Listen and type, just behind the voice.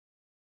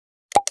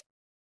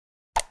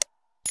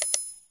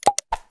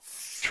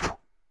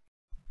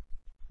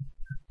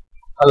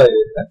Hello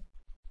everyone,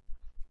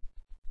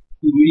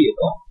 ఈ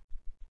వీడియోలో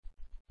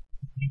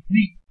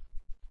degree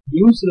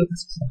new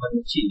syllabus కి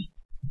సంబంధించి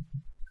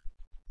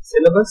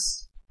సిలబస్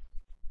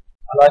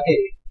అలాగే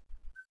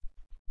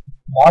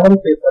మోడల్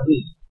పేపర్ ని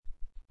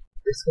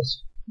డిస్కస్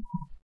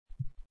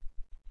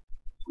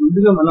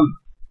ముందుగా మనం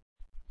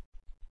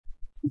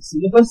ఈ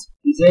సిలబస్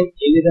డిజైన్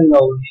ఏ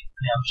విధంగా ఉంది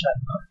అనే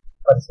అంశాన్ని మనం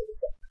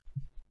పరిశీలిద్దాం.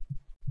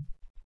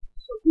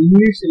 సో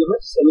ఇంగ్లీష్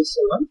సిలబస్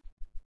సెమిస్టర్ 1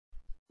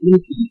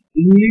 దీనికి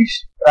ఇంగ్లీష్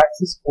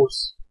ప్రాక్టీస్ కోర్స్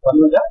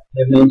 1 గా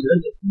నిర్ణయించడం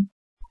జరిగింది.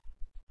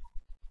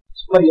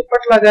 మరి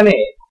ఎప్పట్లాగానే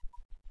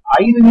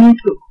 5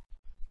 యూనిట్లు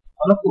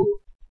మనకు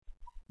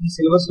ఈ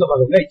సిలబస్ లో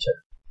భాగంగా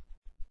ఇచ్చారు.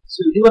 సో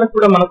ఇది వరకు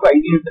కూడా మనకు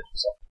 5 యూనిట్లు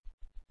చూసాం.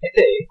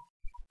 అయితే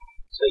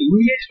సో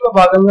ఇంగ్లీష్ లో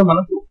భాగంగా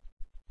మనకు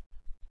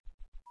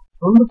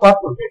 2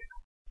 పార్ట్లు ఉంటాయి.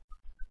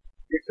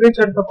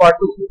 లిటరేచర్ తో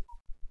పాటు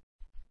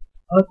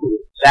మనకు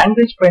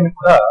లాంగ్వేజ్ పైన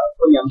కూడా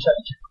కొన్ని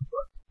అంశాలు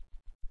చెప్పుకోవాలి.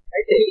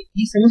 అయితే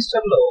ఈ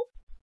సెమిస్టర్ లో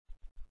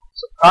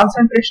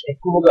కాన్సన్ట్రేషన్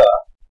ఎక్కువగా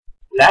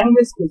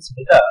లాంగ్వేజ్ స్కిల్స్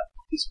మీద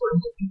తీసుకోవడం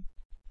జరిగింది.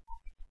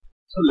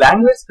 సో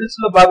లాంగ్వేజ్ స్కిల్స్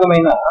లో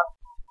భాగమైన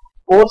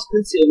 4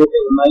 స్కిల్స్ ఏవైతే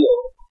ఉన్నాయో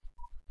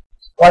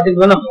వాటిని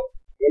మనం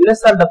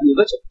LSRW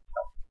గా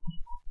చెప్పుకుంటాం.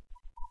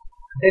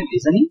 అంటే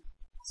లిజనింగ్,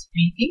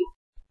 స్పీకింగ్,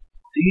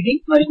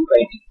 రీడింగ్ మరియు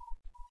రైటింగ్.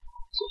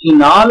 సో ఈ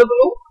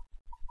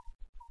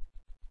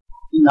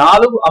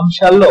 4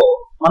 అంశాల్లో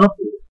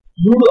మనకు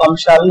 3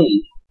 అంశాలని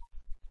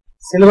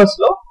సిలబస్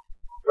లో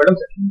ఇవ్వడం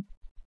జరిగింది.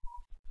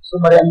 సో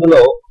మరి అందులో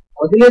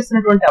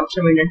వదిలేసినటువంటి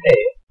అంశం ఏంటంటే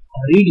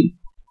రీడింగ్.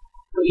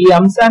 ఈ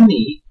అంశాన్ని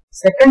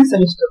సెకండ్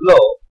సెమిస్టర్ లో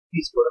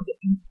తీసుకోవడం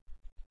జరిగింది.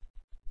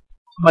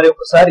 మరి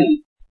ఒకసారి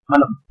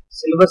మనం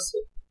సిలబస్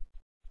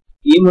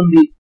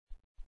ఏముంది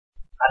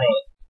అనే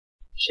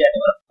విషయాన్ని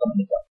మనం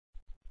గమనిద్దాం.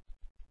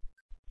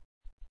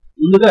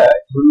 ముందుగా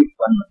యూనిట్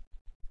 1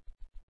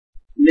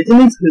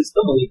 లిజనింగ్ స్కిల్స్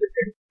తో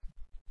మొదలుపెట్టాడు.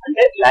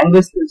 అంటే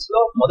లాంగ్వేజ్ స్కిల్స్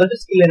లో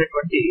మొదటి స్కిల్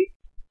అయినటువంటి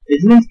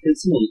లిజనింగ్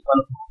స్కిల్స్ ని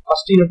మనకు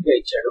ఫస్ట్ యూనిట్ గా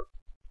ఇచ్చాడు.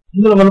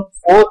 ఇందులో మనకు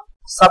 4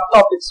 సబ్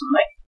టాపిక్స్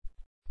ఉన్నాయి.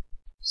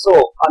 సో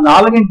ఆ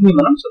 4ని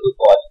మనం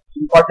చదువుకోవాలి.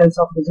 Importance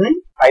of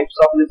listening, types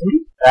of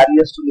listening,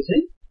 barriers to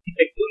listening,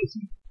 effective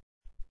listening.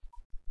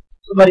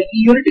 So మరి ఈ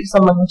యూనిట్ కి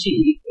సంబంధించి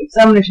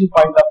ఎగ్జామినేషన్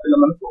పాయింట్ ఆఫ్ వ్యూ లో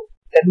మనకు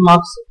 10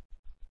 మార్క్స్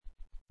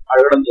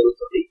అడగడం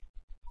జరుగుతుంది.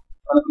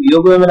 మనకు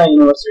యోగవేమన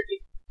యూనివర్సిటీ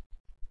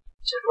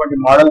ఇచ్చినటువంటి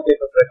మోడల్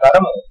పేపర్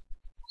ప్రకారం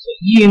సో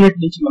ఈ యూనిట్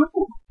నుంచి మనకు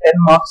 10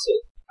 మార్క్స్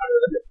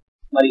అడగడం.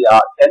 మరి ఆ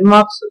 10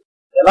 మార్క్స్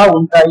ఎలా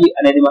ఉంటాయి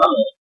అనేది మనం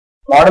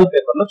మోడల్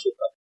పేపర్ లో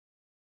చూద్దాం.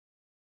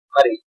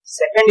 మరి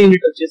సెకండ్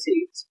యూనిట్ వచ్చేసి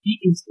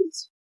speaking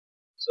skills.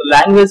 So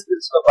language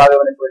skills లో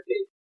భాగమైనటువంటి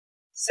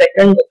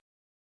సెకండ్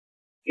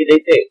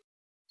ఏదైతే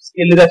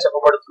స్కిల్ గా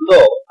చెప్పబడుతుందో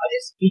అది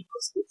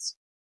స్పీకింగ్ స్కిల్స్.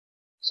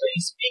 సో ఈ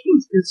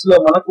స్పీకింగ్ స్కిల్స్ లో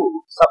మనకు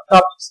సబ్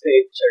టాపిక్స్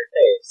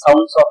ఏంటంటే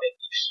సౌండ్స్ ఆఫ్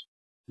ఇంగ్లీష్.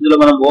 ఇందులో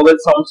మనం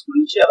వోవెల్ సౌండ్స్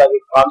గురించి అలాగే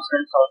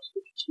కాన్సనెంట్ సౌండ్స్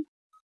గురించి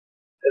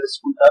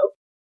తెలుసుకుంటారు.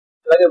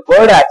 అలాగే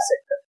వర్డ్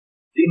యాక్సెంట్,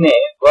 దీన్నే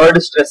వర్డ్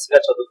స్ట్రెస్ గా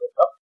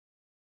చదువుకుంటాం.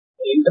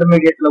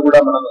 ఇంటర్మీడియట్ లో కూడా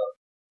మనం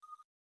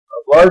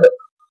వర్డ్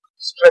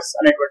స్ట్రెస్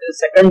అనేటువంటిది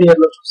సెకండ్ ఇయర్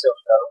లో చూసే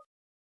ఉంటారు.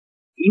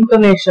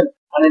 ఇంటోనేషన్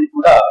అనేది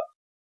కూడా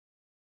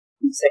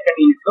సెకండ్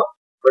యూనిట్ లో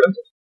ఇవ్వడం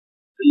జరుగుతుంది.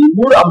 ఈ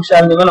 3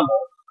 అంశాలని మనము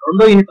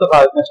 2వ యూనిట్ లో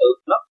భాగంగా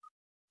చదువుతున్నాం.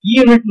 ఈ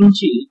యూనిట్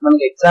నుంచి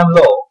మనకి ఎగ్జామ్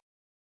లో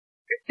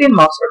 15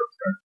 మార్క్స్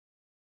అడుగుతాడు.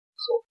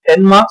 సో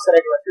 10 మార్క్స్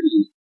అనేటువంటివి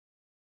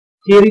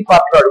థియరీ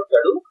పార్ట్ లో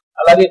అడుగుతాడు.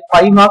 అలాగే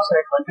 5 మార్క్స్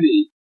అనేటువంటివి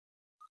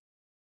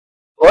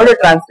వర్డ్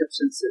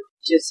ట్రాన్స్క్రిప్షన్స్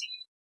చేసి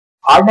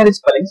ఆర్డినరీ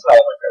స్పెల్లింగ్స్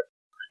రాయమంటాడు.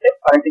 అంటే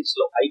ఫొనెటిక్స్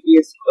లో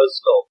IPS సింబల్స్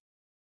లో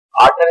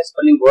ఆర్డినరీ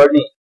స్పెల్లింగ్ వర్డ్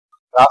ని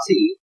రాసి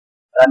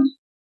దాన్ని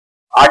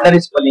ఆర్డినరీ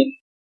స్పెల్లింగ్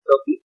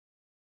లోకి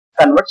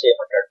కన్వర్ట్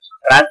చేయమంటాడు.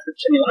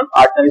 ట్రాన్స్క్రిప్షన్ మనం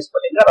ఆర్డినరీ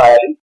స్పెల్లింగ్ గా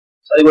రాయాలి.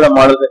 సో అది కూడా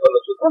మోడల్ పేపర్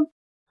లో చూద్దాం.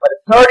 మరి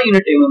థర్డ్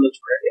యూనిట్ ఏముందో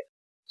చూడండి.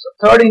 సో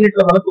థర్డ్ యూనిట్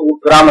లో మనకు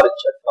గ్రామర్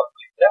ఇచ్చాడు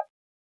కంప్లీట్ గా.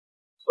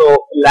 సో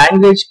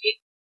లాంగ్వేజ్ కి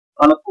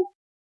మనకు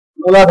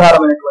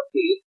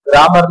మూలాధారమైనటువంటి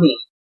గ్రామర్ ని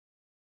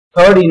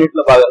థర్డ్ యూనిట్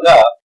లో భాగంగా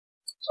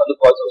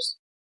చదువుకోవాల్సి వస్తుంది.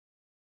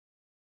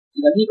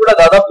 ఇవన్నీ కూడా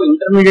దాదాపు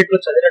ఇంటర్మీడియట్ లో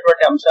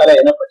చదివినటువంటి అంశాలే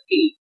అయినప్పటికీ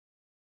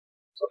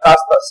సో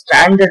కాస్త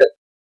స్టాండర్డ్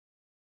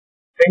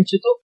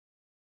పెంచుతూ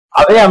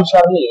అవే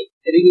అంశాలని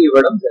తిరిగి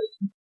ఇవ్వడం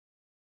జరిగింది.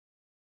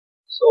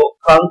 So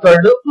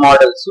conquered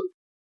models.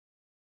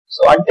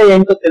 సో అంటే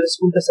ఏంటో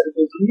తెలుసుకుంటే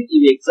సరిపోతుంది.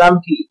 ఇది ఎగ్జామ్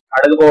కి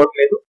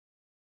అడగబోవట్లేదు.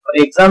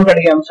 మరి ఎగ్జామ్ కి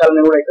అడిగే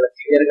అంశాలను కూడా ఇక్కడ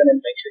క్లియర్ గా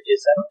నేను మెన్షన్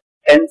చేశాను.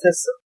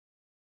 టెన్సెస్.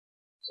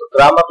 సో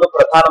గ్రామర్ లో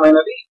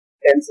ప్రధానమైనవి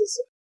టెన్సెస్.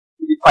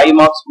 ఇది 5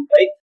 మార్క్స్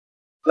ఉంటాయి.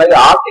 అలాగే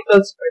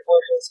ఆర్టికల్స్,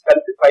 ప్రిపోజిషన్స్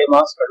కలిపి 5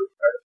 మార్క్స్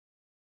అడుగుతాడు.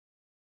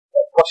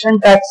 క్వశ్చన్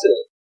ట్యాగ్స్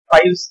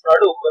 5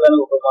 ఇస్తున్నాడు.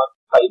 ఒకదానికి 1 మార్క్,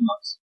 5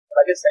 మార్క్స్.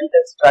 అలాగే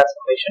సెంటెన్స్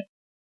ట్రాన్స్ఫర్మేషన్,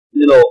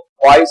 ఇందులో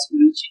వాయిస్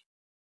గురించి,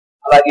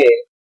 అలాగే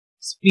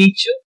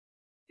speech,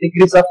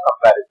 degrees of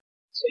comparison.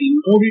 So ఈ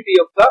 3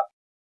 యొక్క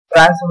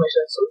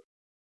ట్రాన్స్ఫర్మేషన్స్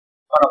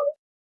మనం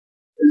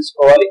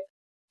తెలుసుకోవాలి.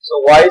 సో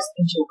వాయిస్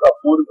నుంచి ఒక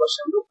 3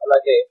 క్వశ్చన్లు,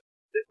 అలాగే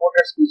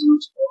రిపోర్టెడ్ స్పీచ్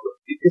నుంచి 3,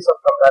 డిగ్రీస్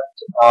ఆఫ్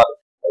కంపారిజన్ 4.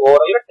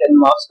 ఓవరాల్ గా 10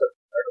 మార్క్స్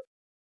అడుగుతాడు.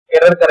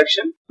 ఎర్రర్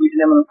కరెక్షన్,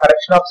 వీటిని మనం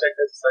కరెక్షన్ ఆఫ్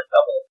సెంటెన్సెస్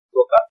అంటాము.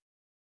 ఒక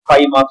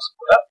 5 మార్క్స్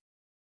కూడా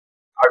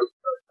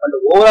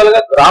ఓవరాల్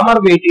గా గ్రామర్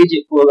వెయిటేజ్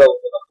ఎక్కువగా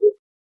ఉంది మనకు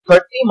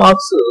 30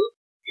 మార్క్స్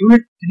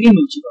యూనిట్ 3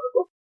 నుంచి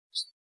మనకు.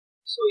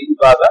 సో ఇది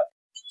బాగా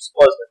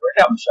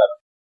చూసుకోవాల్సినటువంటి అంశాలు.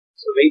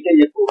 సో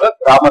వెయిటేజ్ ఎక్కువగా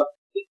గ్రామర్.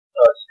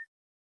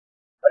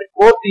 మరి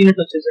 4th యూనిట్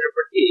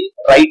వచ్చేసేటప్పటికి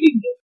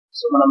రైటింగ్.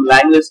 సో మనం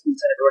లాంగ్వేజ్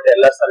స్కిల్స్ అనేటువంటి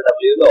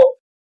LSLW లో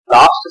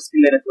లాస్ట్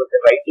స్కిల్ అయినటువంటి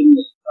రైటింగ్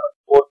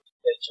 4th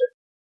ఇచ్చాడు.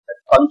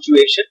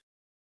 పంక్చుయేషన్,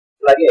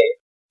 అలాగే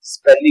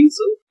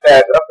స్పెల్లింగ్స్,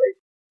 పారాగ్రాఫ్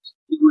రైటింగ్.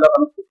 ఇది కూడా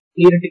మనకు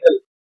థియరిటికల్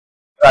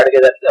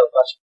అడిగేదానికి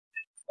అవకాశం.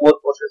 4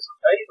 క్వశ్చన్స్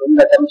ఉంటాయి,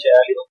 2 అటెంప్ట్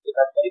చేయాలి.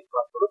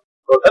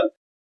 టోటల్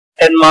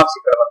 10 మార్క్స్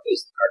ఇక్కడ మనకు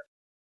ఇస్తున్నాడు.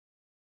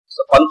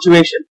 సో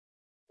పంక్చుయేషన్,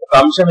 ఒక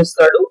అంశం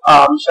ఇస్తాడు, ఆ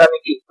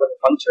అంశానికి కొన్ని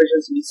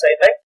పంక్చుయేషన్స్ మిస్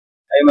అవుతాయి,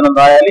 అవి మనం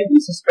రాయాలి.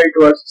 మిస్స్పెల్డ్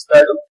వర్డ్స్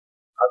ఇస్తాడు,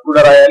 అది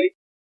కూడా రాయాలి.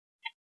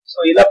 సో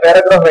ఇలా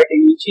పారాగ్రాఫ్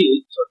రైటింగ్ నుంచి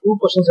 2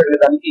 క్వశ్చన్స్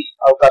అడిగేదానికి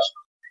అవకాశం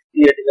ఉంది,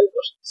 థియరిటికల్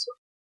క్వశ్చన్స్.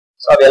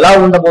 సో అవి ఎలా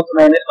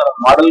ఉండబోతున్నాయి అనేది మనం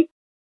మోడల్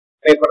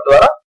పేపర్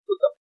ద్వారా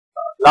చూద్దాం.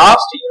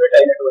 లాస్ట్ యూనిట్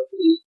అయినటువంటి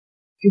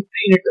 5th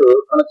యూనిట్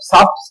మనకు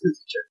సాఫ్ట్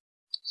స్కిల్స్ ఇచ్చాడు.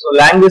 సో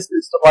లాంగ్వేజ్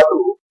స్కిల్స్ తో పాటు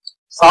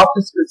సాఫ్ట్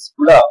స్కిల్స్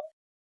కూడా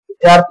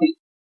విద్యార్థి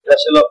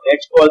దశలో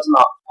నేర్చుకోవాల్సిన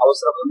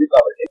అవసరం ఉంది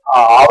కాబట్టి ఆ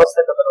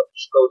ఆవశ్యకతను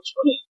దృష్టిలో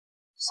ఉంచుకొని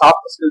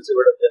సాఫ్ట్ స్కిల్స్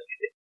ఇవ్వడం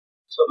జరిగింది.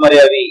 సో మరి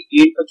అవి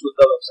ఏంటో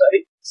చూద్దాం ఒకసారి.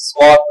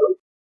 స్వాట్,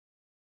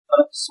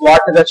 మనకు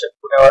స్వాట్ గా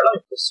చెప్పుకునే వాళ్ళం.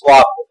 ఇప్పుడు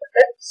స్వాట్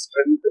అంటే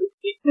strength,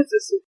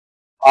 weaknesses,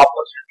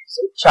 opportunities,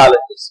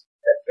 challenges.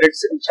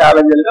 Threats ని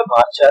ఛాలెంజ్ గా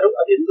మార్చారు.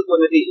 అది ఎందుకు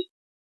అనేది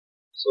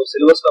సో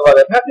సిలబస్ లో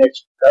భాగంగా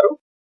నేర్చుకుంటారు.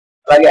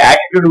 అలాగే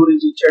యాటిట్యూడ్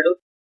గురించి ఇచ్చాడు,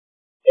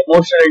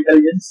 emotional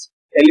intelligence,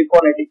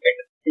 telephone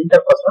etiquette,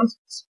 interpersonal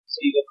skills. So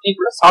ఇవన్నీ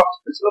కూడా సాఫ్ట్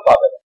స్కిల్స్ లో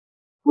భాగంగా.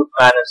 Good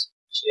manners,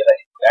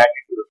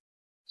 attitude,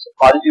 so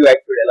positive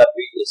attitude ఎలా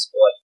బిల్డ్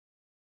చేసుకోవాలి,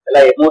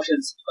 ఎలా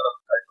ఎమోషన్స్ మనం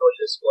కంట్రోల్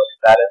చేసుకోవాలి,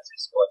 బ్యాలెన్స్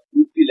చేసుకోవాలి,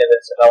 యూపీ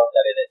లెవెల్స్ ఎలా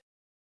ఉండాలి అనేది,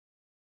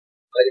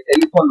 అలాగే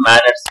టెలిఫోన్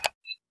మేనర్స్,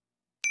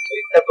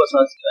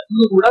 ఇంటర్పర్సనల్ స్కిల్స్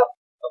అన్ని కూడా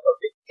ఒక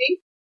వ్యక్తి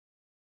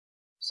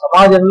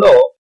సమాజంలో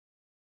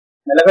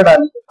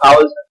మెలగడానికి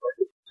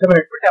కావాల్సినటువంటి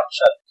ముఖ్యమైనటువంటి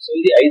అంశాలు. సో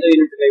ఇది 5వ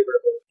యూనిట్ గా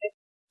ఇవ్వబడుతుంది.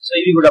 సో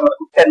ఇవి కూడా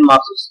మనకు 10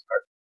 మార్క్స్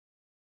వస్తున్నాడు.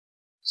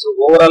 సో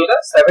ఓవరాల్ గా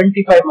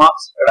 75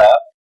 మార్క్స్ ఇక్కడ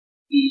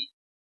ఈ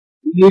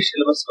ఇంగ్లీష్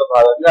సిలబస్ లో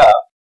భాగంగా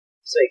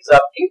సో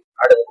ఎగ్జామ్ కి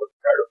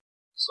అడుగుకుంటున్నాడు.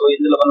 సో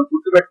ఇందులో మనం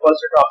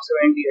గుర్తుపెట్టుకోవాల్సిన అంశం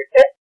ఏంటి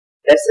అంటే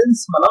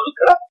లెసన్స్ మనం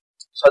ఇక్కడ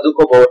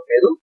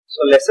చదువుకోబోవట్లేదు. సో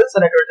లెసన్స్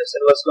అనేటువంటి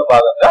సిలబస్ లో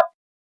భాగంగా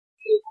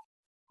లేదు.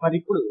 మరి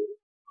ఇప్పుడు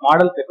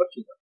మోడల్ పేపర్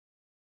చూద్దాం.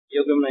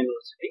 యోగం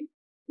university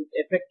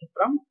effect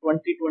from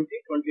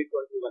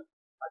 2020-2021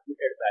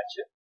 admitted batch,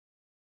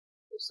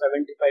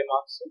 75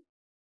 marks,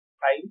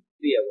 time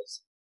 3 hours.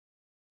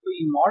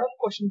 ఈ మోడల్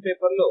క్వశ్చన్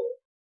పేపర్ లో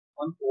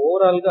మనకు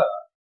ఓవరాల్ గా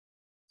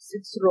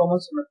 6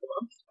 రోమన్స్ ఉన్నట్టు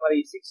మనం. మరి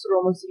 6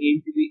 రోమన్స్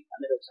ఏంటివి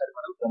అనేది ఒకసారి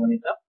మనం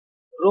గమనిద్దాం.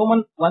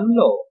 రోమన్ 1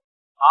 లో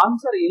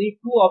answer any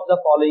 2 of the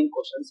following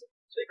questions.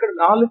 So ఇక్కడ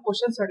 4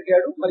 క్వశ్చన్స్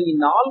అడిగాడు. మరి ఈ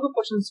 4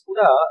 క్వశ్చన్స్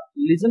కూడా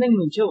లిజనింగ్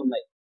నుంచే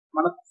ఉన్నాయి.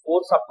 మనకు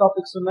 4 సబ్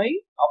టాపిక్స్ ఉన్నాయి.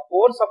 ఆ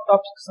 4 సబ్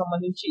టాపిక్స్ కి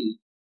సంబంధించి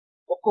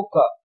ఒక్కొక్క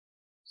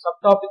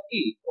సబ్ టాపిక్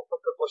కి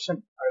ఒక్కొక్క క్వశ్చన్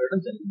అడగడం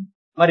జరిగింది.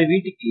 మరి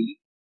వీటికి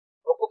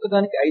ఒక్కొక్క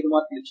దానికి 5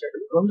 మార్కులు ఇచ్చాడు.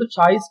 2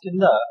 చాయిస్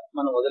కింద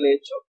మనం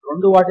వదిలేయచ్చు,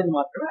 2 వాటిని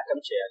మాత్రమే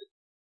అటెంప్ట్ చేయాలి.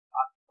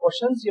 ఆ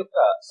క్వశ్చన్స్ యొక్క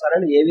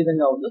సరళి ఏ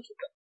విధంగా ఉందో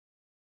చూద్దాం.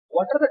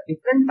 What are the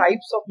different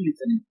types of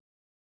listening?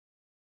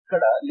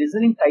 ఇక్కడ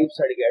లిజనింగ్ టైప్స్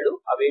అడిగాడు,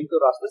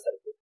 అవేంటో రాస్తే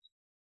సరిపోతుంది.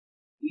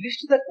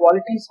 List the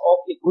qualities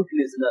of a good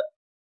listener.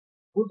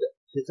 Good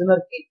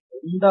listener కి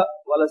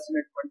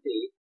ఉండవలసినటువంటి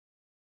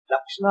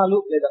లక్షణాలు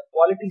లేదా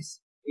qualities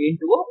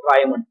ఏంటివో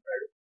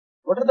రాయమంటున్నాడు.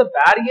 What are the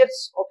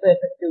barriers of the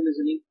effective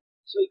listening?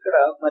 So ఇక్కడ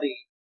మరి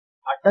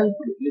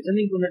అడ్డంకులు,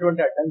 లిజనింగ్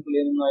ఉన్నటువంటి అడ్డంకులు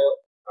ఏమున్నాయో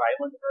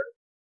రాయమంటున్నాడు.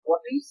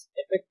 What is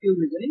effective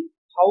listening?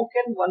 How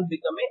can one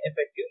become a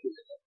effective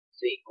listener?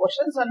 So ఈ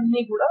క్వశ్చన్స్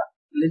అన్ని కూడా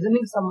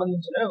లిజనింగ్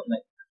సంబంధించినవి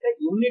ఉన్నాయి. అంటే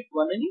యూనిట్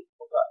 1 ని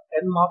ఒక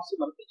 10 మార్క్స్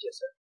మనకి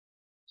ఇచ్చేసాడు.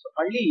 సో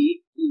మళ్ళీ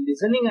ఈ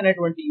లిజనింగ్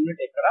అనేటువంటి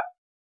యూనిట్ ఎక్కడ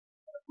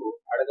మనకు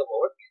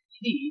అడగబోవట్లేదు.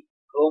 ఇది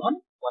రోమన్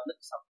 1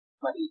 కి సంబంధించి.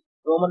 మరి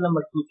రోమన్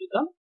నెంబర్ 2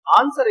 చూద్దాం.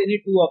 Answer any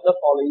 2 of the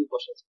following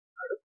questions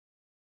అన్నాడు.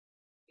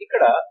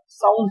 ఇక్కడ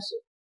సౌండ్స్,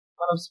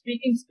 మనం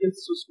స్పీకింగ్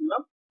స్కిల్స్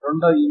చూసుకున్నాం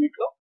 2వ యూనిట్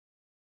లో.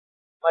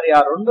 మరి ఆ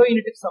 2వ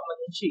యూనిట్ కి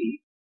సంబంధించి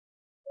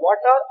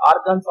what are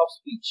organs of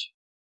speech,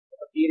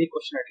 ఒక థియరీ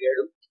క్వశ్చన్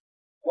అడిగాడు.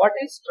 What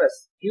is stress?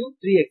 Give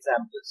 3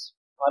 examples,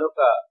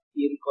 మరొక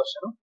theory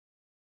question.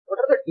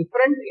 What are the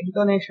different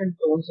intonation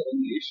tones in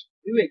English?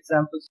 Give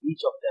examples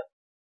each of them.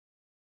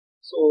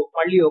 So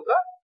మళ్ళీ ఒక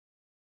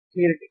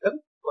థియరిటికల్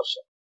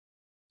క్వశ్చన్.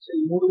 సో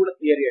ఈ 3 కూడా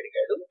theory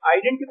అడిగాడు.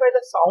 Identify the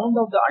sound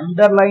of the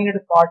underlined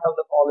part of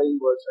the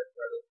following words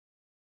అడిగాడు.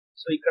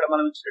 So ఇక్కడ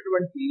మనం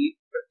ఇచ్చినటువంటి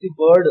ప్రతి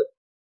వర్డ్,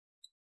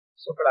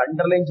 సో ఇక్కడ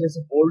అండర్లైన్ చేసి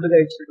బోల్డ్ గా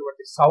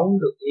ఇచ్చినటువంటి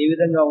సౌండ్ ఏ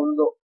విధంగా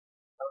ఉందో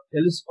మనం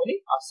తెలుసుకొని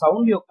ఆ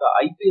సౌండ్ యొక్క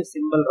ఐపీఎస్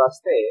సింబల్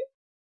రాస్తే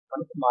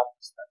మనకు మార్క్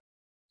ఇస్తారు.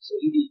 సో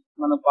ఇది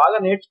మనం బాగా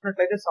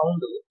నేర్చుకున్నట్లయితే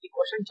సౌండ్, ఈ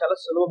క్వశ్చన్ చాలా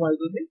సులభం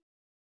అవుతుంది.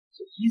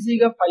 సో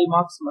ఈజీగా 5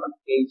 మార్క్స్ మనం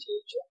గెయిన్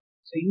చేయొచ్చు.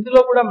 సో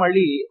ఇందులో కూడా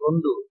మళ్ళీ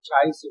 2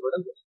 చాయిస్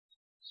ఇవ్వడం జరుగుతుంది.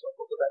 సో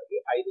ఒక్కొక్కదానికి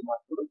 5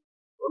 మార్కులు,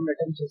 2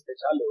 అటెంప్ట్ చేస్తే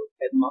చాలు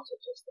 10 మార్క్స్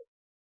వచ్చేస్తాయి.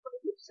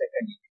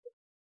 సెకండ్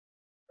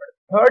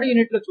థర్డ్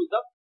యూనిట్ లో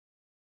చూద్దాం.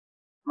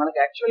 మనకి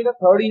యాక్చువల్ గా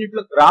థర్డ్ యూనిట్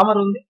లో గ్రామర్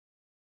ఉంది,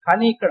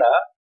 కానీ ఇక్కడ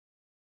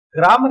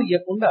గ్రామర్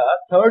ఇవ్వకుండా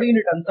థర్డ్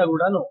యూనిట్ అంతా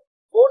కూడాను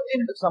ఫోర్త్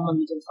యూనిట్ కు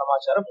సంబంధించిన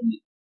సమాచారం ఉంది.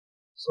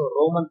 సో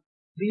రోమన్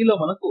 3 లో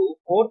మనకు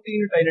ఫోర్త్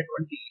యూనిట్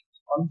అయినటువంటి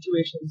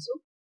పంక్చువేషన్స్,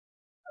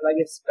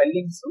 అలాగే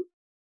స్పెల్లింగ్స్,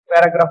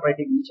 పారాగ్రాఫ్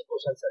రైటింగ్ నుంచి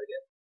క్వశ్చన్స్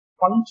అడిగారు.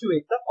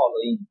 పంక్చువేట్ ద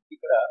ఫాలోయింగ్,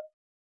 ఇక్కడ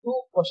 2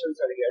 క్వశ్చన్స్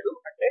అడిగాడు,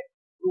 అంటే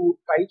 2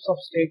 టైప్స్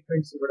ఆఫ్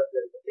స్టేట్మెంట్స్ ఇవ్వడం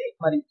జరిగింది.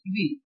 మరి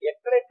ఇవి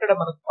ఎక్కడెక్కడ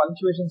మనకు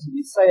పంక్చువేషన్స్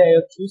మిస్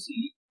అయ్యాయో చూసి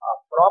ఆ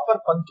ప్రాపర్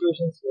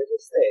పంక్చువేషన్స్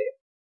వేసేస్తే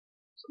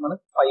సో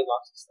మనకు 5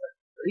 మార్క్స్ ఇస్తారు.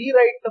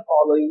 Rewrite the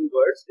following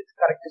words with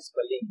correct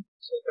spelling.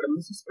 So ఇక్కడ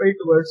మిస్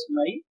స్పెల్డ్ వర్డ్స్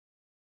ఉన్నాయి.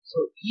 సో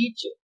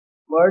ఈచ్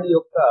వర్డ్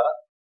యొక్క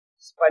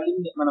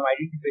స్పెల్లింగ్ మనం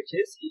ఐడెంటిఫై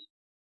చేసి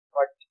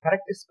వాటి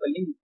కరెక్ట్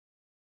స్పెల్లింగ్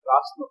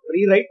రాసిన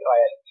రీరైట్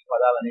రాయాలి. ఈ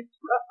పదాలన్నిటి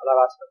కూడా అలా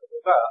రాసినప్పుడు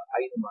ఒక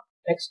 5 మార్క్స్.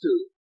 నెక్స్ట్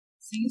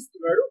సి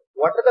ఇస్తున్నాడు,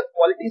 what are the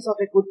qualities of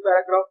a good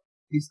paragraph,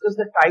 discuss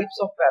the types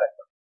of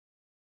paragraph.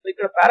 So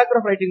ఇక్కడ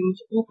పారాగ్రాఫ్ రైటింగ్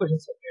నుంచి 2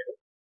 క్వశ్చన్స్ అడిగాడు.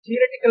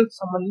 థియరిటికల్ కి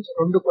సంబంధించి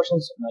 2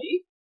 క్వశ్చన్స్ ఉన్నాయి.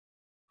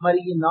 మరి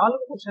ఈ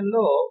 4 క్వశ్చన్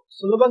లో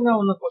సులభంగా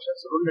ఉన్న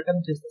క్వశ్చన్స్ 2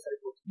 అటెంప్ట్ చేస్తే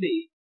సరిపోతుంది.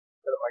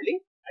 ఇక్కడ మళ్ళీ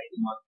 5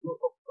 మార్కులు,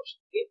 ఒక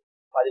క్వశ్చన్ కి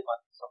 10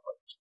 మార్కులు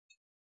సంబంధించి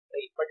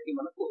ఇప్పటికీ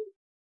మనకు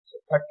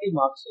 30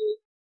 మార్క్స్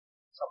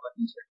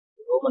సంబంధించిన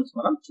రోమన్స్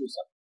మనం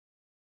చూసాం.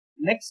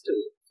 నెక్స్ట్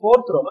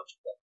 4th రోమన్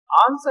చూద్దాం.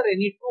 Answer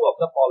any 2 of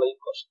the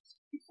following questions.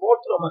 ఈ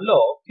 4th రోమన్ లో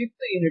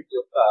 5th యూనిట్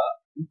యొక్క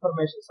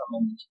ఇన్ఫర్మేషన్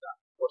సంబంధించిన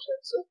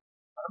క్వశ్చన్స్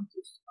మనం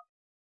చూస్తున్నాం.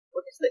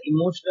 What is the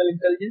emotional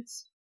intelligence?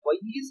 Why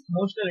is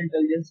emotional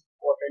intelligence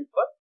important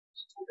for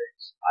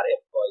students are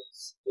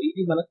employees?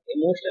 ఇది మనకు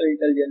ఎమోషనల్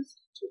ఇంటెలిజెన్స్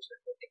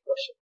చూసినటువంటి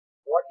question.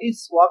 What is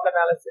స్వాక్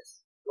analysis?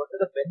 What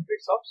are the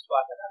benefits of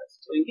స్వాక్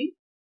analysis? So ఇది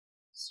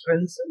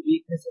strengths,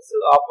 weaknesses,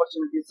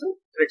 opportunities,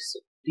 threats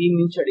దీని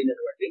నుంచి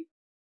అడిగినటువంటి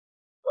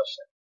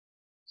question.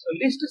 So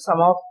list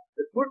some of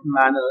the good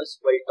manners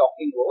while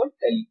talking over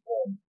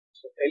telephone.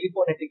 So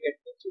telephone etiquette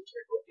నుంచి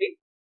వచ్చినటువంటి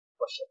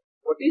question.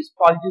 What is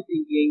positive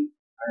thinking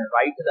and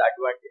right the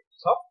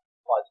advantages of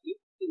positive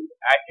thinking.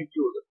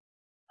 Attitude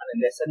అనే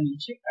lesson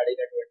నుంచి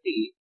అడిగినటువంటి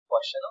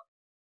question.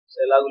 So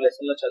ఎలాగో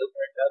lesson లో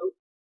చదువుకుంటారు,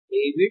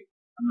 David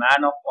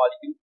man of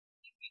positive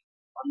thinking.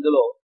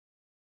 అందులో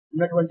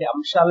ఉన్నటువంటి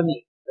అంశాలని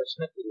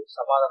ప్రశ్నకు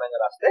సమాధానంగా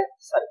రాస్తే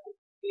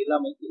సరిపోతుంది. ఇలా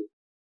మీకు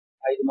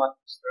 5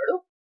 మార్కులు ఇస్తున్నాడు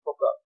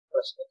ఒక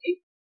ప్రశ్నకి.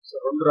 సో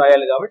 2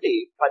 రాయాలి కాబట్టి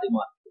 10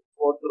 మార్కులు.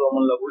 4th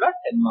రోమన్ లో కూడా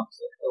 10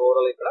 మార్క్స్.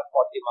 ఓవరాల్ ఇక్కడ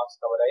 40 మార్క్స్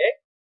కవర్ అయ్యాయి.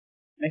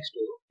 నెక్స్ట్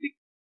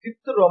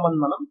 5th రోమన్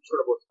మనం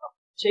చూడబోతున్నాం.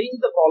 Change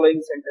the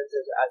following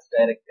sentences as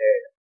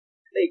directed.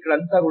 అంటే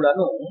ఇక్కడంతా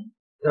కూడాను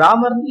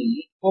గ్రామర్ ని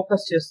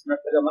ఫోకస్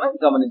చేస్తున్నట్టుగా మనం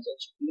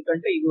గమనించవచ్చు.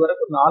 ఎందుకంటే ఇది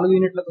వరకు 4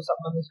 యూనిట్లకు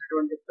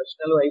సంబంధించినటువంటి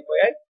ప్రశ్నలు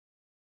అయిపోయాయి.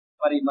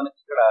 మరి మనకి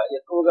ఇక్కడ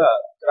ఎక్కువగా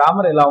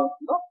గ్రామర్ ఎలా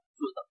ఉంటుందో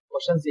చూద్దాం,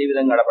 క్వశ్చన్స్ ఏ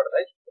విధంగా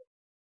అడపడతాయి.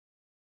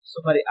 సో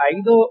మరి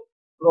 5వ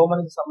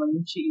రోమన్ కి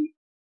సంబంధించి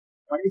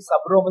మళ్ళీ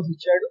సబ్ రోమన్స్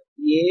ఇచ్చాడు.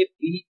 ఏ,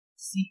 బి,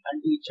 సి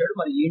అంటూ ఇచ్చాడు.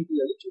 మరి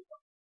ఏంటి అది చూద్దాం.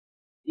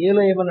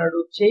 ఏలో ఏమన్నాడు?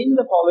 Change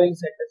the following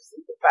sentence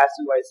into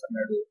passive voice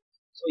అన్నాడు.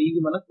 సో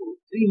ఇవి మనకు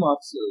 3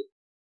 మార్క్స్,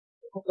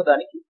 ఒక్కొక్క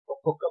దానికి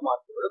ఒక్కొక్క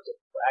మార్క్ కూడా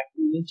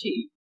యాక్టివ్ నుంచి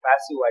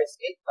పాసివ్ వాయిస్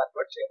కి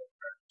కన్వర్ట్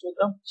చేయమంటున్నాడు.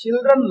 చూద్దాం.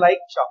 Children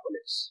like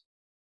chocolates.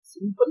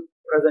 Simple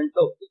present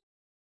లో ఉంది.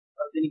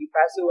 దీనికి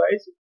passive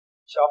voice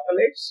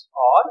chocolates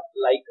are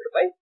liked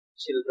by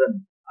children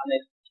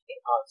అనేది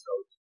ఆన్సర్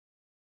అవుతుంది.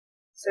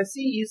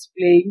 శశి ఈస్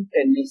ప్లేయింగ్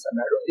టెన్నిస్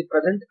అన్నాడు. ఇది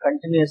ప్రెసెంట్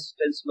కంటిన్యూస్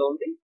టెన్స్ లో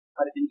ఉంది.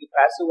 మరి దీనికి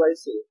passive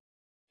voice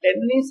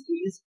tennis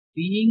is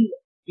being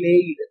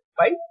played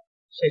by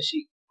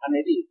Shashi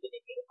అనేది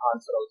దీనికి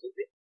ఆన్సర్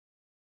అవుతుంది.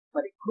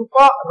 మరి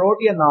కృప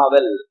రోట్ ఎ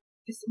నావెల్.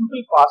 ఇది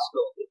సింపుల్ పాస్ట్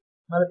లో ఉంది.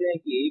 మరి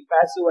దీనికి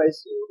passive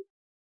voice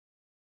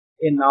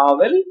A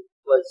novel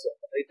was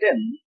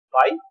written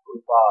by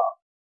కృప.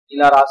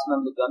 ఇలా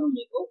రాసినందుకు గాను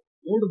మీకు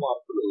 3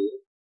 మార్కులు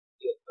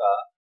ఈ యొక్క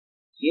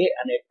ఏ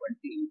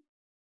అనేటువంటి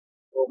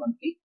రోమన్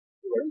కి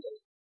ఇవ్వడం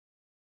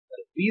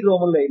జరుగుతుంది. బి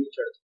రోమన్ లో ఏమి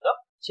ఇచ్చాడు చూద్దాం.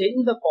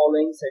 Change the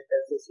following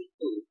sentences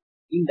into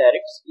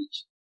indirect speech.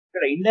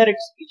 ఇక్కడ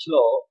ఇండైరెక్ట్ స్పీచ్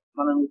లో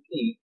మనం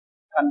వీటిని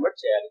కన్వర్ట్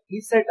చేయాలి. He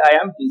said I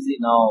am busy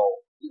now.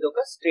 ఇది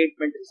ఒక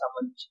స్టేట్మెంట్ కి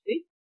సంబంధించింది.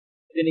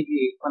 దీనికి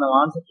మనం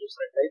ఆన్సర్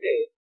చూసినట్లయితే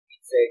he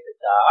said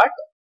that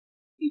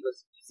he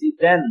was busy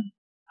then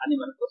అని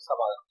మనకు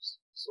సమాధానం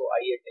వస్తుంది. సో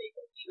ఐ అంటే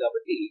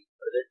కాబట్టి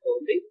ప్రజెంట్ లో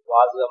ఉంది,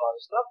 వాజ్ గా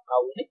మారుస్తాం,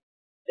 నౌని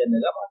దెన్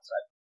గా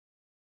మార్చాలి.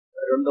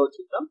 రెండవ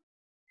చూద్దాం.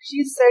 She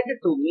said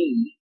to me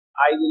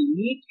I will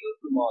meet you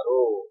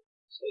tomorrow.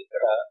 So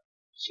ఇక్కడ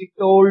షీ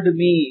టోల్డ్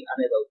మీ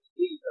అనేది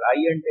అవుతుంది. ఇక్కడ ఐ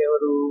అంటే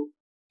ఎవరు?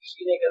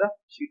 షీనే కదా.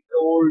 She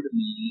told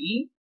me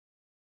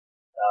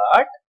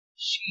that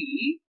she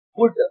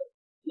would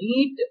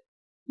meet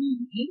me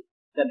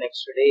the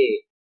next day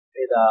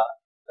లేదా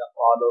ద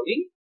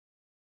ఫాలోయింగ్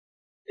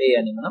డే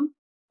అని మనం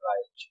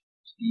రాయొచ్చు.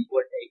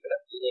 ఈక్వల్ ఇక్కడ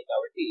ఇదే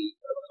కాబట్టి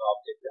ఇక్కడ మన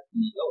ఆబ్జెక్ట్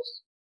మీగా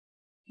వస్తుంది.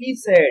 He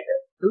said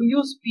do you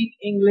speak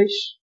English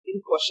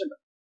in question.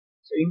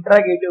 So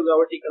interrogative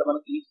కాబట్టి ఇక్కడ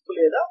మనకి ఇఫ్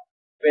లేదా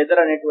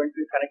వెదర్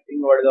అనేటువంటి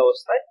కనెక్టింగ్ వర్డ్ గా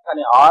వస్తాయి.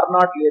 కానీ ఆర్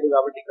నాట్ లేదు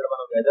కాబట్టి ఇక్కడ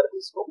మనం వెదర్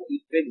తీసుకోము,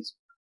 ఇఫ్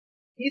తీసుకుంటాం.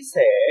 హీ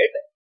సెడ్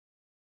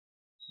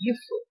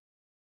ఇఫ్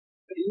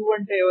యు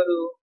అంటే ఎవరు,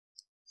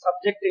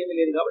 సబ్జెక్ట్ ఏమీ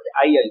లేదు కాబట్టి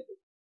ఐ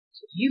అవుతుంది.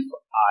 సో ఇఫ్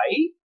ఐ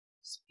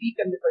స్పీక్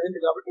అని ప్రజెంట్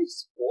కాబట్టి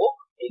spoken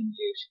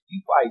English,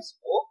 if I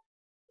spoken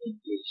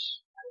English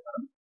అని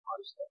మనం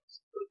మారుస్తాం.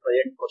 ఇప్పుడు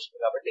ప్రజెంట్ క్వశ్చన్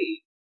కాబట్టి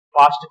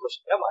పాస్ట్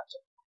క్వశ్చన్ గా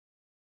మార్చాం.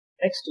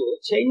 Next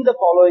change the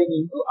following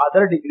into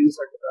other degrees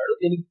అంటున్నాడు.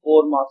 దీనికి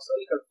 4 మార్క్స్,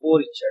 ఇక్కడ 4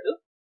 ఇచ్చాడు.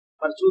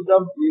 మరి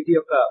చూద్దాం వీటి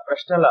యొక్క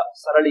ప్రశ్నల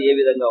సరళి ఏ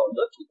విధంగా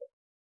ఉందో చూద్దాం.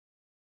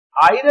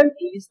 Iron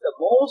is the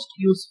most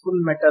useful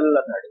metal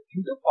అన్నాడు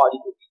ఇంటూ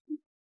పాజిటివ్ డిగ్రీ.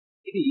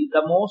 ఇది ద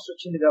మోస్ట్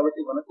వచ్చింది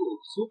కాబట్టి మనకు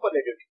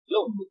సూపర్లేటివ్ డిగ్రీలో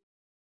ఉంది.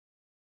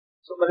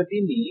 సో మరి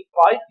దీన్ని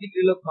పాజిటివ్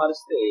డిగ్రీలోకి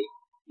మారిస్తే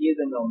ఏ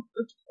విధంగా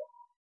ఉంటుందో చూద్దాం.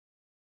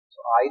 So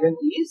iron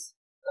is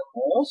the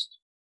most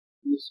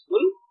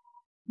useful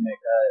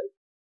metal.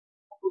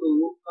 అప్పుడు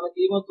మనకి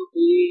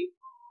ఏమవుతుంది,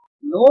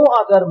 నో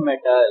అదర్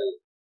మెటల్,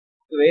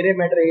 వేరే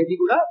మెటల్ ఏది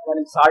కూడా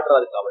దానికి సాట్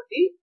రాదు కాబట్టి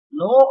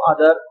no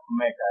other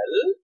metal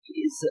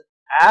is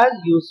as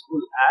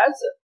useful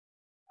as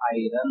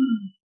iron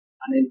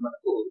అనేది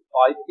మనకు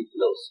పాజిటివ్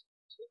డిగ్రీలో వస్తుంది.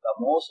 ద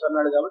మోస్ట్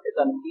అన్నాడు కాబట్టి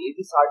దానికి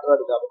ఏది సాట్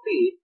రాదు కాబట్టి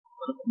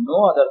మనకు నో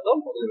అదర్ తో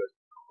మొదలు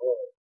పెడుతున్నాము.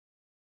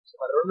 సో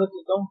మరి రెండో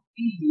చూద్దాం,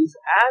 T is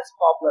as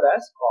popular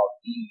as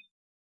coffee.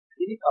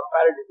 ఇది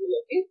కంపారిటివ్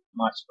లోకి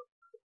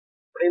మార్చుకుంటున్నాం.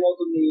 ఇప్పుడు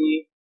ఏమవుతుంది,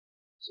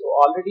 సో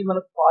ఆల్రెడీ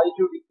మనకు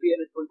పాజిటివ్ డిగ్రీ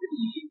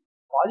అనేటువంటిది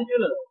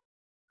పాజిటివ్ లో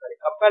మరి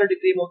కంపారిటివ్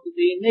డిగ్రీ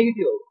ఏమవుతుంది,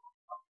 negative.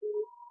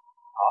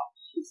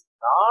 Is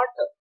not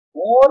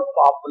more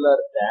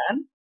popular than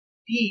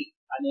tea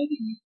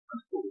అనేది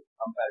మనకు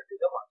కంపారిటివ్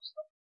గా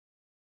మారుస్తాం.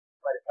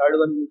 మరి థర్డ్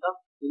వన్ చూద్దాం,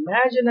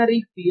 imaginary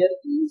fear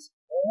is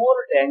more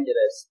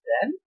dangerous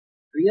than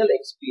real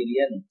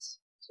experience.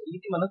 So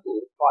ఇది మనకు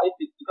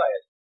పాజిటివ్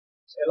రాయాలి.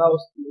 సో ఎలా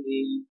వస్తుంది,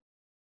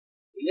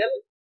 real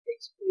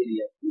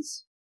experience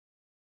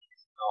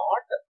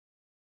not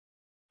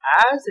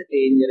as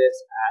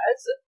dangerous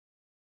as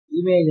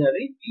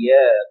imaginary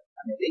fear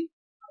అనేది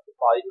అది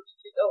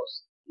పాజిటివ్ గా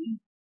వస్తుంది.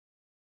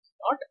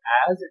 నాట్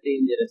యాజ్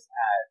డేంజరస్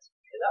యాజ్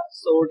లేదా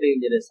సో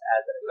డేంజరస్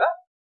యాజ్ అని కూడా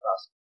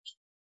రాసుకోవచ్చు.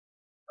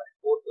 మరి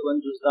ఫోర్త్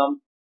వన్ చూద్దాం,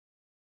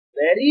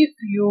 very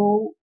few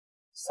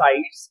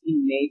sights in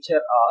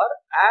nature are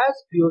as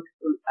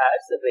beautiful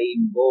as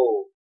rainbow.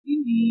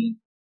 ఇది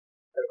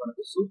ఇక్కడ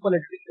మనకు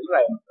సూపర్లేటివ్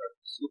రాయమంటాడు.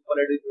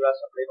 సూపర్లేటివ్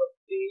రాసినప్పుడు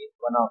ఏమవుతుంది,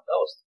 వన్ ఆఫ్ ద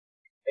వస్తుంది.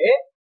 అంటే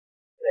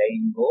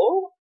rainbow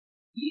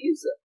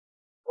is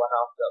one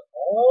of the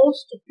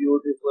most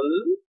beautiful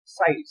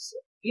sites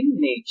in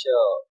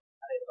nature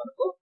అనేది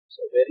మనకు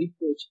సో వెరీ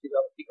ఫ్యూ వచ్చింది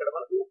కాబట్టి ఇక్కడ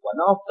మనకు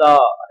వన్ ఆఫ్ ద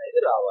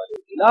అనేది రావాలి.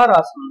 ఇలా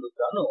రాసినందుకు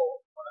గాను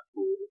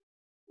మనకు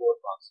 4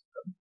 మార్క్స్.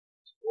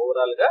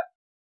 ఓవరాల్ గా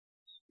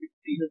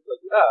 15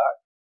 కూడా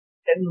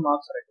 10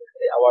 మార్క్స్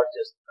అనేటువంటి అవార్డ్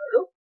చేస్తున్నాడు.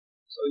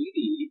 సో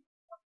ఇది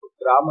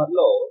గ్రామర్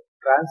లో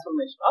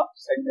ట్రాన్స్ఫర్మేషన్ ఆఫ్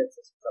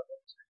సెంటెన్సెస్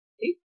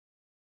సంబంధించి.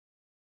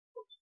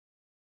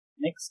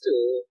 నెక్స్ట్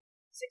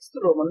 6th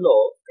రోమన్ లో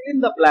fill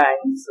in the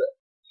blanks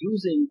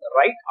using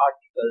right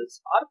articles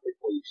are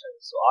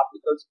prepositions. So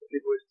articles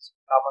prepositions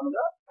common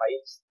గా 5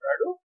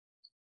 ఇస్తున్నాడు.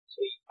 సో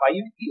ఈ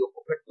 5 కి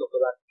ఒక్కొక్కటి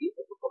ఒకదానికి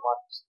ఒక్కొక్క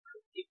మార్క్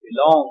ఇస్తున్నాడు. ఇట్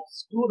బిలాంగ్స్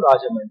టు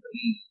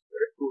రాజమండ్రి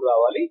 2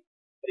 రావాలి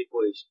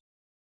preposition.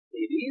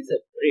 There is a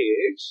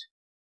bridge.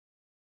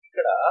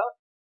 ఇక్కడ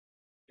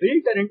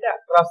built అంటే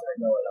అక్రాస్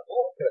అనే వాళ్ళము.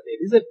 ఇక్కడ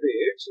there is a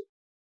bridge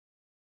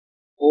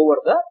over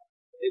the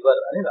river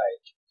అని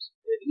రాయొచ్చు.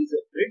 There is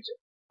a bridge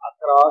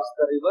across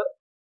the river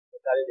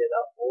లేదా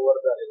over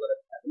the river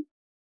అని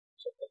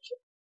చెప్పొచ్చు.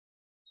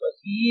 So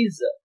he is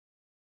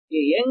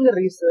a young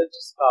research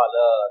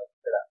scholar.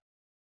 ఇక్కడ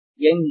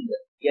young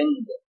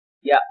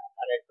యా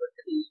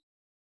అనేటువంటిది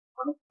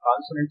మనకు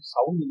కాన్సోనెంట్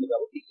సౌండ్ ఉంది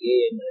కాబట్టి ఏ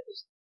అనేది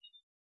వస్తుంది.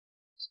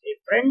 A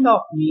friend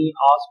of me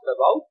asked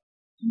about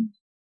me.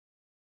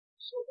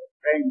 So a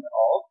friend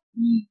of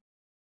me.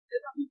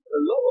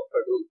 మిత్రుల్లో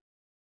ఒకడు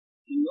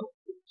నిన్ను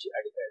గురించి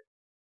అడిగాడు.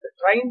 The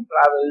train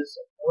travels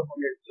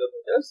 400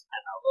 kilometers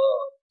an hour.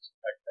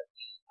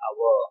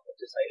 hour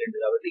వచ్చి సైలెంట్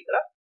కాబట్టి ఇక్కడ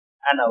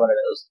an hour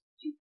అనేది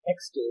వస్తుంది.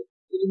 Next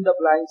fill in the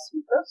blanks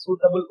with the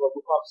suitable verb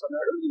forms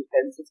అన్నాడు. ఈ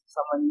టెన్సెస్ కి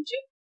సంబంధించి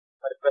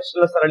మరి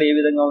ప్రశ్నల సరళి ఏ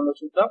విధంగా ఉందో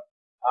చూద్దాం.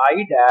 I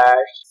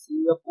dash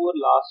Singapore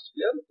last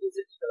year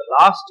visit.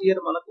 Last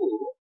year మనకు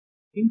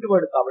హింట్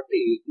వర్డ్ కాబట్టి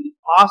ఇది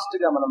ఫాస్ట్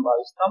గా మనం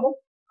భావిస్తాము.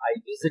 I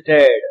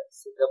visited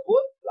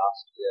Singapore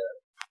last year.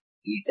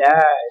 He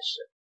dash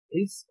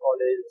his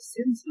college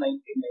since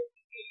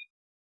 1998.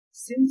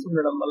 Since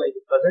ఉండడం వల్ల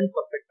ఇది ప్రజెంట్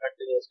పర్ఫెక్ట్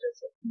కంటిన్యూస్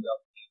టెన్స్ అవుతుంది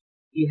కాబట్టి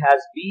he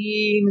has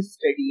been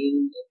studying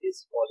in this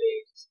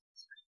college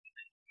since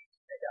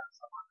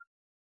 1998.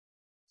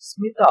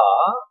 Smitha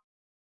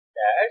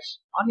dash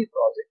on a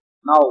project.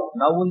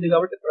 Now ఉంది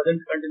కాబట్టి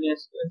present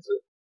continuous tense.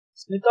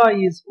 Smitha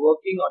is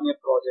working on a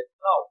project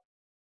now.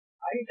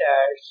 I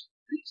dash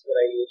reached the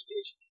railway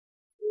station.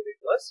 It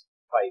was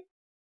 5.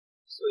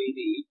 So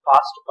ఇది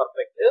past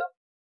perfect.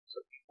 So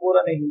before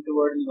అనే hint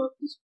word ని మనం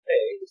తీసుకుంటే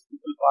ఇది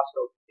simple past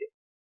అవుతుంది.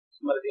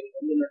 మరి దీని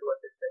ముందు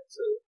ఉన్నటువంటి టెన్స్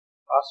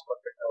పాస్ట్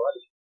పర్ఫెక్ట్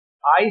అవ్వాలి.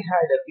 I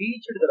had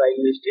reached the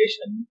railway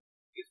station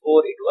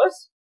before it was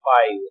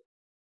 5.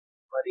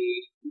 మరి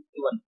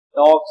 51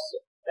 dogs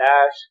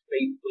dash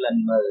faithful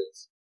animals.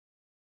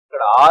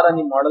 ఇక్కడ ఆర్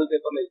అని మోడల్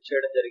పేపర్ లో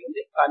ఇచ్చేయడం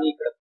జరిగింది, కానీ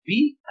ఇక్కడ బి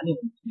అని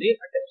ఉంటుంది,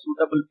 అంటే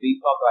సూటబుల్ బి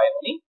ఫామ్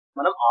రాయమని.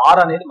 మనం ఆర్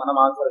అనేది మనం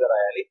ఆన్సర్ గా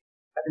రాయాలి,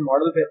 కానీ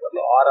మోడల్ పేపర్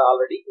లో ఆర్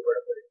ఆల్రెడీ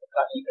ఇవ్వడం జరిగింది,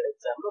 కానీ ఇక్కడ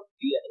ఎగ్జామ్ లో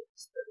బి అనేది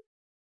ఇస్తారు.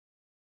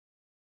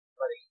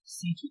 మరి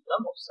సి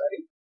చూద్దాం ఒకసారి.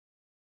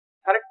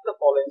 Correct the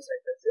following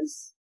sentences.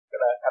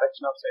 ఇక్కడ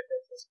కరెక్షన్ ఆఫ్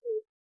సెంటెన్సెస్ కు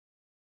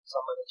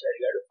సంబంధించి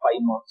అడిగాడు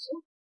 5 marks.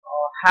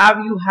 Have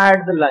you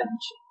had the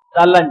lunch.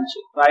 The lunch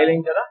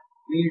రాయలేం కదా,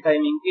 మీల్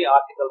టైమింగ్ కి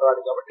ఆర్టికల్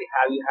రాదు కాబట్టి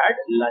హ్యావ్ యూ హ్యాడ్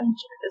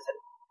లంచ్ అంటే సరే.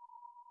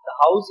 The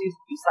house is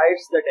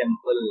besides the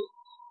temple.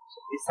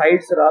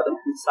 Besides రాదు,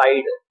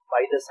 బిసైడ్,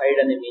 బై ద సైడ్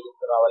అనే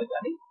మీనింగ్ రావాలి,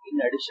 కానీ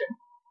ఇన్ అడిషన్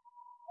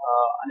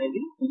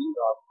అనేది మీనింగ్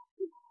రాదు.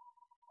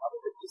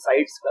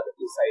 బిసైడ్స్ కాదు,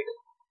 beside.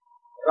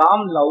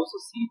 Ram loves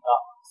Sita.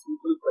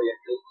 Simple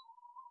project.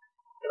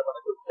 ఇక్కడ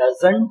మనకు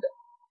డజంట్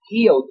హీ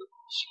అవుతుంది,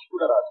 షీ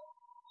కూడా రాదు.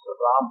 సో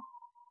రామ్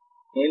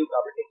మేల్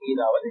కాబట్టి హీ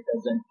రావాలి,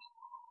 doesn't.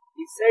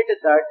 He said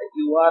that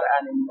you are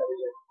an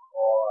intelligent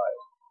boy.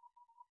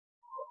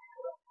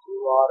 You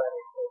are an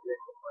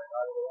intelligent boy.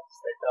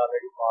 Said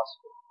already past.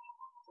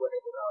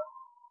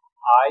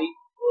 I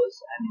was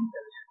an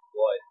intelligent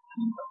boy.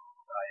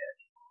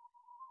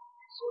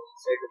 So he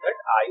said that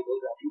I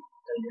was an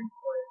intelligent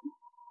boy.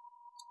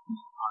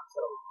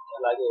 Answer.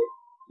 Alage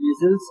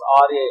measles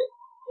are a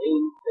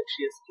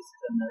infectious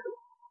disease అన్నాడు.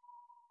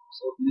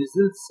 So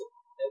measles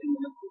అది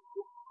మనకు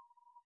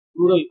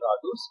plural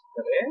కాదు,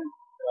 సరే.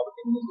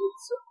 కాబట్టి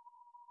measles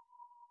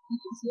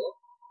is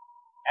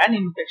an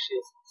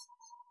infectious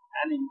disease.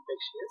 An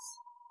infectious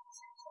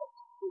disease.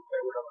 ఇక్కడ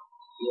కూడా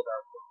clear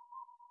అవుతుంది.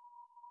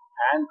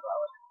 And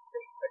రావాలి,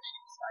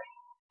 infectious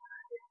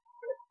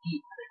ఇక్కడ ఈ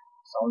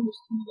సౌండ్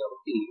వస్తుంది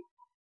కాబట్టి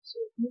so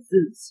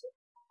measles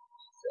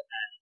is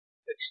an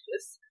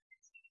infectious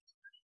disease.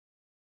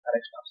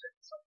 Correction of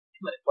sentence.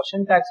 మరి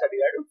క్వశ్చన్ ట్యాగ్స్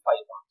అడిగాడు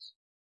 5 marks.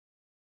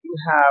 You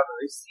have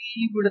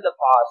received the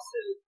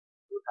parcel.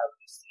 You have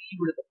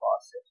received the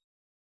parcel.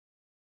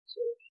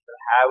 So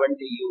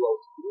haven't you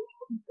అవుతుంది,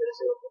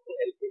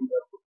 helping the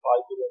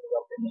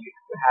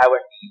to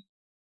haven't you.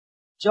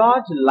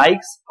 George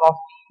likes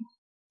coffee.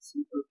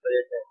 Simple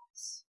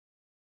presence.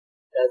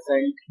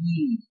 Doesn't he?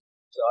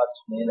 George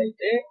male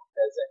అయితే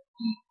doesn't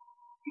he.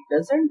 He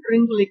doesn't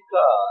drink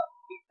liquor.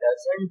 He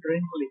doesn't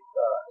drink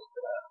liquor.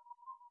 ఇక్కడ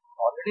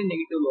already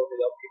negative లో ఉంది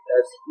కాబట్టి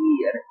does he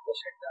అనే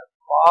question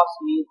pass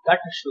me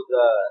that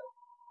sugar.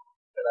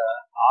 ఇక్కడ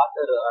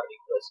author are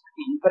request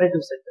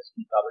imperative sentence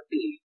ఉంది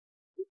కాబట్టి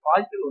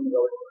positive ఉంది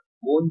కాబట్టి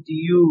won't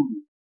you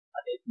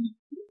అనేది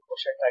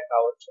క్వశ్చన్ ట్యాగ్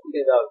కావచ్చు,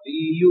 లేదా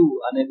will you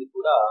అనేది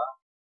కూడా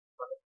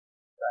మనం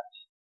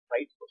దాన్ని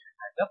రైట్ క్వశ్చన్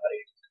ట్యాగ్ గా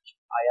పరిగణించవచ్చు.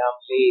 I am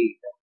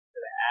late.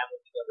 ఇక్కడ am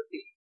ఉంది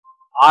కాబట్టి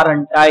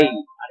aren't I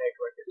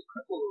అనేటువంటిది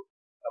మనకు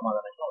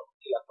సమాధానంగా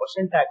ఉంటుంది. ఇలా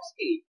క్వశ్చన్ ట్యాగ్స్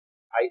కి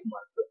 5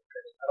 మార్కులు.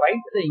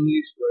 Right the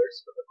English words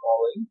for the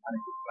following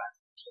అనేది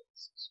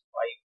ట్రాన్స్లేషన్స్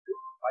 5 to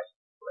 5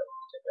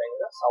 చెప్పాయి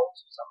కదా.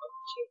 సౌండ్స్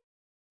సంబంధించి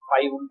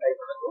 5 ఉంటాయి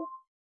మనకు.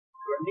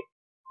 చూడండి,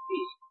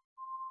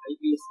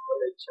 ఐపీఎస్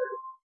ఇచ్చాడు.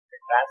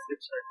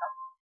 ట్రాన్స్క్రిప్షన్ అంటాం.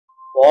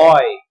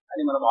 బాయ్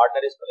అని మనం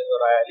ఆర్డినరీ స్పెల్లింగ్ లో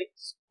రాయాలి.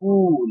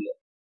 School,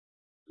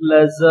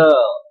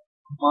 pleasure,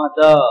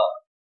 mother,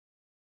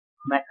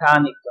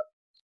 mechanic.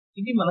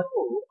 ఇది మనకు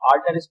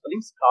ఆర్డినరీ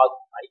స్పెల్లింగ్స్ కాదు,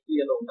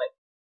 ఐపీఏ లో ఉన్నాయి,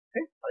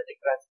 మల్టీ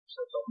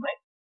ట్రాన్స్క్రిప్షన్ లో ఉన్నాయి.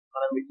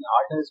 మనం వీటిని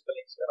ఆర్డినరీ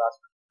స్పెల్లింగ్స్ గా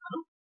రాసుకుంటున్నాను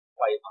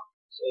 5 మార్క్స్.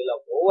 సో ఇలా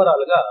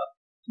ఓవరాల్ గా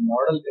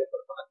మోడల్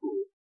పేపర్ మనకు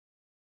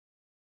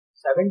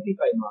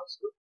 75 మార్క్స్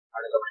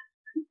అడగబడి.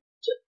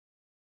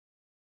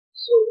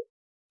 సో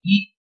ఈ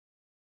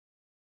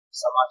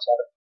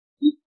సమాచారం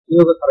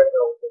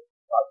ఉపయోగకరంగా ఉంటుంది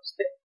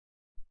భావిస్తే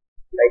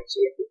లైక్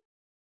చేయండి,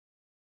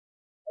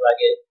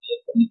 అలాగే మీ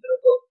యొక్క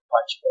మిత్రులతో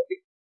పంచుకోండి.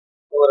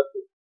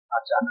 ఎవరికి ఆ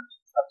ఛానల్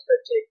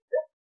సబ్స్క్రైబ్ చేయకపోతే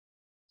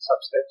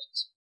సబ్స్క్రైబ్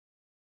చేసుకోండి.